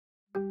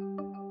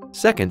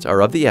Seconds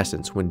are of the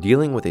essence when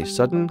dealing with a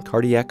sudden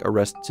cardiac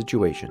arrest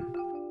situation.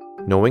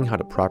 Knowing how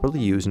to properly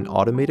use an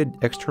automated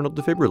external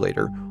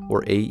defibrillator,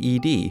 or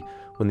AED,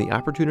 when the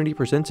opportunity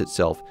presents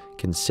itself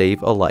can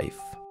save a life.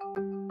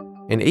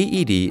 An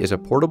AED is a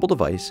portable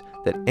device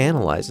that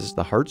analyzes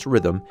the heart's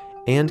rhythm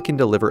and can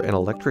deliver an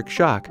electric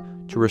shock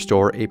to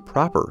restore a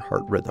proper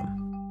heart rhythm.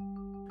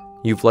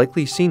 You've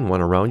likely seen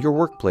one around your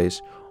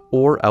workplace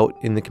or out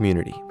in the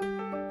community.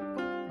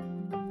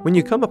 When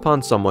you come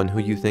upon someone who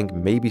you think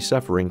may be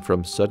suffering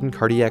from sudden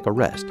cardiac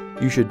arrest,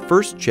 you should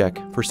first check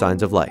for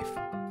signs of life.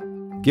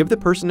 Give the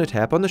person a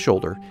tap on the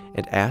shoulder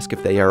and ask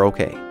if they are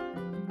okay.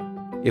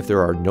 If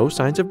there are no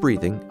signs of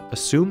breathing,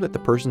 assume that the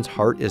person's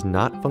heart is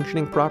not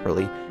functioning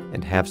properly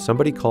and have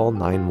somebody call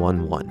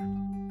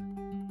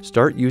 911.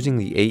 Start using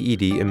the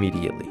AED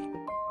immediately.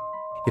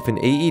 If an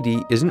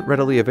AED isn't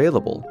readily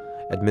available,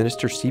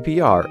 administer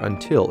CPR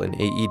until an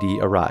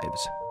AED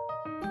arrives.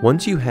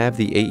 Once you have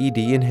the AED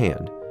in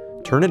hand,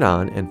 turn it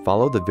on and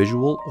follow the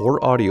visual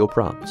or audio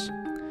prompts.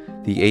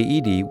 The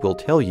AED will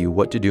tell you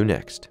what to do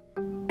next.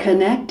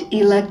 Connect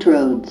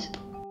electrodes.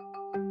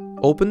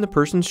 Open the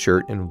person's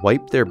shirt and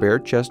wipe their bare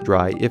chest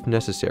dry if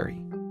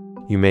necessary.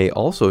 You may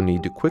also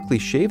need to quickly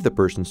shave the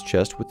person's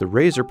chest with the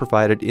razor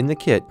provided in the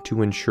kit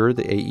to ensure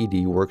the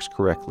AED works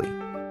correctly.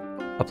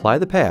 Apply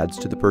the pads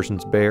to the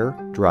person's bare,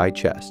 dry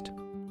chest.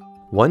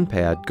 One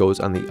pad goes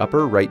on the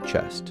upper right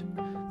chest,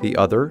 the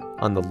other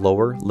on the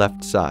lower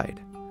left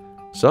side.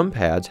 Some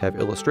pads have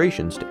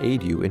illustrations to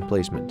aid you in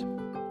placement.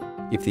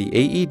 If the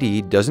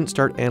AED doesn't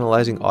start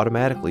analyzing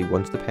automatically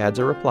once the pads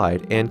are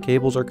applied and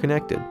cables are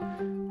connected,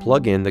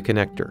 plug in the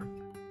connector.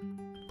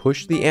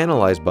 Push the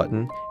Analyze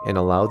button and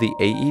allow the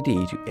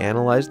AED to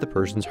analyze the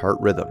person's heart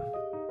rhythm.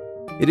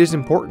 It is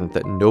important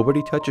that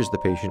nobody touches the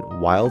patient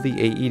while the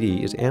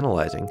AED is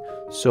analyzing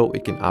so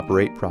it can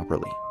operate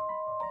properly.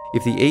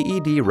 If the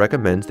AED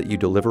recommends that you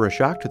deliver a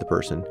shock to the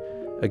person,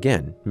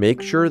 again,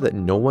 make sure that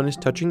no one is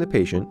touching the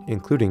patient,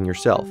 including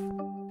yourself.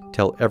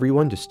 Tell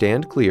everyone to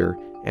stand clear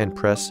and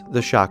press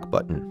the shock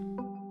button.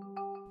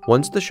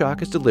 Once the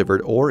shock is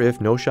delivered, or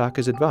if no shock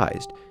is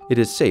advised, it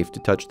is safe to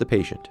touch the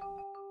patient.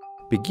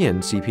 Begin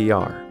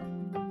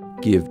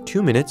CPR. Give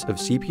 2 minutes of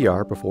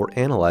CPR before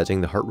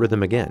analyzing the heart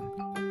rhythm again.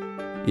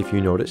 If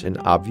you notice an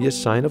obvious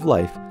sign of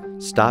life,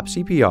 stop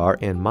CPR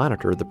and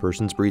monitor the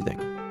person's breathing.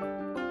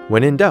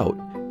 When in doubt,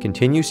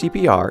 continue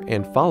CPR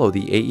and follow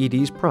the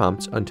AED's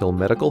prompts until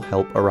medical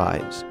help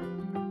arrives.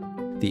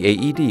 The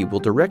AED will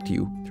direct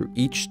you through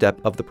each step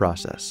of the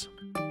process.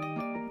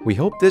 We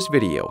hope this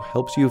video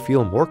helps you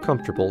feel more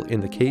comfortable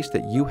in the case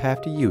that you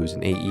have to use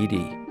an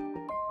AED.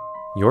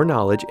 Your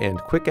knowledge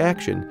and quick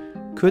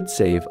action could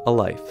save a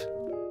life.